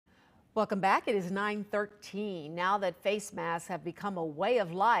Welcome back. It is 9:13. Now that face masks have become a way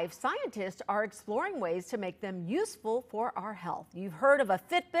of life, scientists are exploring ways to make them useful for our health. You've heard of a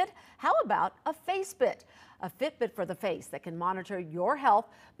Fitbit. How about a Facebit? A Fitbit for the face that can monitor your health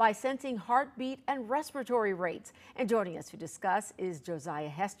by sensing heartbeat and respiratory rates. And joining us to discuss is Josiah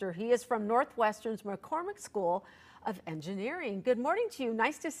Hester. He is from Northwestern's McCormick School of Engineering. Good morning to you.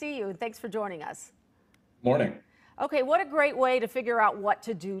 Nice to see you, and thanks for joining us. Morning. Okay, what a great way to figure out what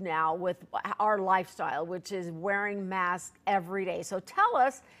to do now with our lifestyle, which is wearing masks every day. So tell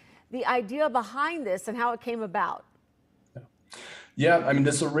us the idea behind this and how it came about. Yeah, I mean,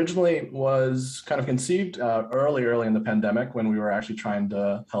 this originally was kind of conceived early in the pandemic when we were actually trying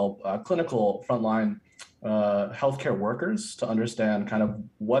to help clinical frontline healthcare workers to understand kind of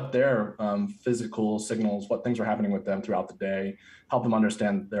what their physical signals, what things were happening with them throughout the day, help them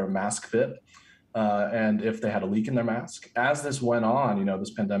understand their mask fit. And if they had a leak in their mask. As this went on,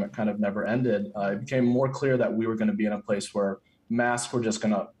 this pandemic kind of never ended. It became more clear that we were going to be in a place where masks were just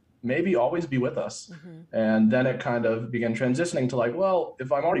going to maybe always be with us. And then it kind of began transitioning to like, well,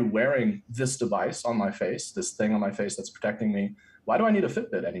 if I'm already wearing this device on my face, this thing on my face that's protecting me, why do I need a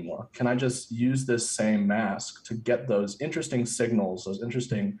Fitbit anymore? Can I just use this same mask to get those interesting signals, those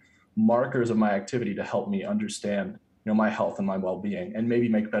interesting markers of my activity to help me understand my health and my well-being, and maybe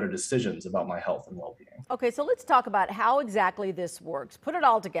make better decisions about my health and well-being. Okay, so let's talk about how exactly this works. Put it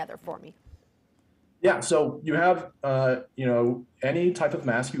all together for me. Yeah, so you have, any type of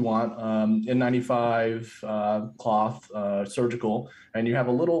mask you want, N95, cloth, surgical, and you have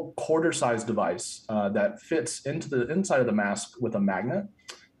a little quarter-sized device that fits into the inside of the mask with a magnet.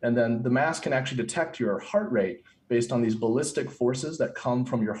 And then the mask can actually detect your heart rate based on these ballistic forces that come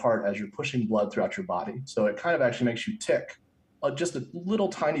from your heart as you're pushing blood throughout your body. So it kind of actually makes you tick just a little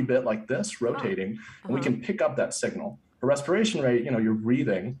tiny bit like this, rotating, and we can pick up that signal. The respiration rate, you're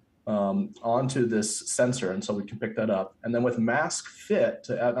breathing onto this sensor, and so we can pick that up. And then with mask fit,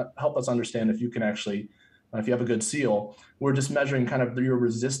 to help us understand if you can actually, if you have a good seal, we're just measuring kind of your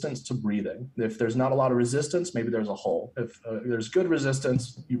resistance to breathing. If there's not a lot of resistance, maybe there's a hole. If there's good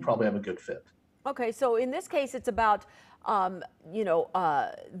resistance, you probably have a good fit. Okay, so in this case, it's about,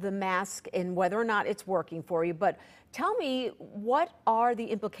 the mask and whether or not it's working for you. But tell me, what are the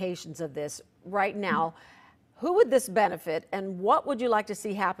implications of this right now? Who would this benefit, and what would you like to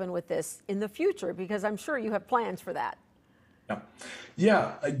see happen with this in the future? Because I'm sure you have plans for that.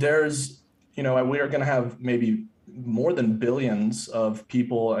 Yeah, there's, we are going to have maybe more than billions of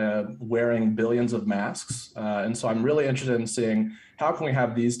people wearing billions of masks. And so I'm really interested in seeing how can we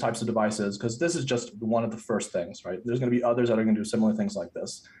have these types of devices, because this is just one of the first things, right? There's going to be others that are going to do similar things like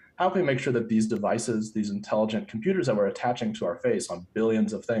this. How can we make sure that these devices, these intelligent computers that we're attaching to our face on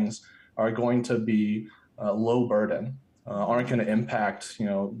billions of things, are going to be low burden, aren't going to impact,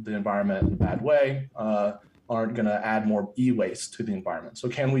 the environment in a bad way, aren't going to add more e-waste to the environment. So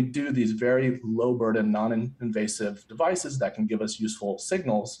can we do these very low burden, non-invasive devices that can give us useful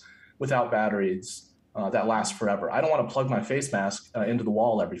signals without batteries that last forever? I don't want to plug my face mask into the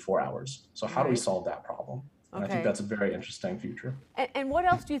wall every 4 hours. So how do we solve that problem? And I think that's a very interesting future. And what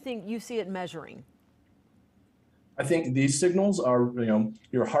else do you think you see it measuring? I think these signals are,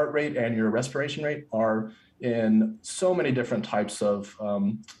 your heart rate and your respiration rate are in so many different types of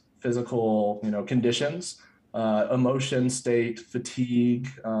physical, conditions, emotion, state, fatigue,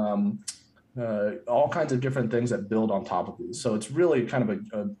 all kinds of different things that build on top of these. So it's really kind of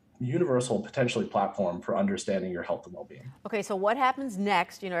a universal, potentially, platform for understanding your health and well-being. Okay, so what happens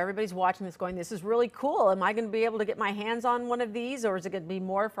next? Everybody's watching this going, this is really cool. Am I going to be able to get my hands on one of these, or is it going to be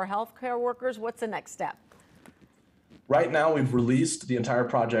more for healthcare workers? What's the next step? Right now, we've released the entire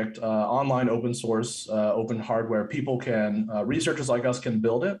project online, open source, open hardware. People can, researchers like us can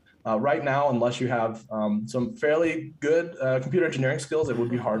build it. Right now, unless you have some fairly good computer engineering skills, it would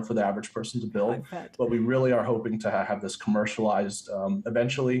be hard for the average person to build. But we really are hoping to have this commercialized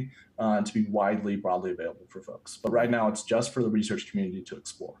eventually and to be broadly available for folks. But right now, it's just for the research community to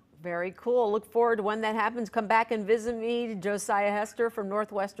explore. Very cool. Look forward to when that happens. Come back and visit me, Josiah Hester from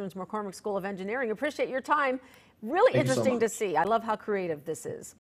Northwestern's McCormick School of Engineering. Appreciate your time. Really interesting to see. I love how creative this is.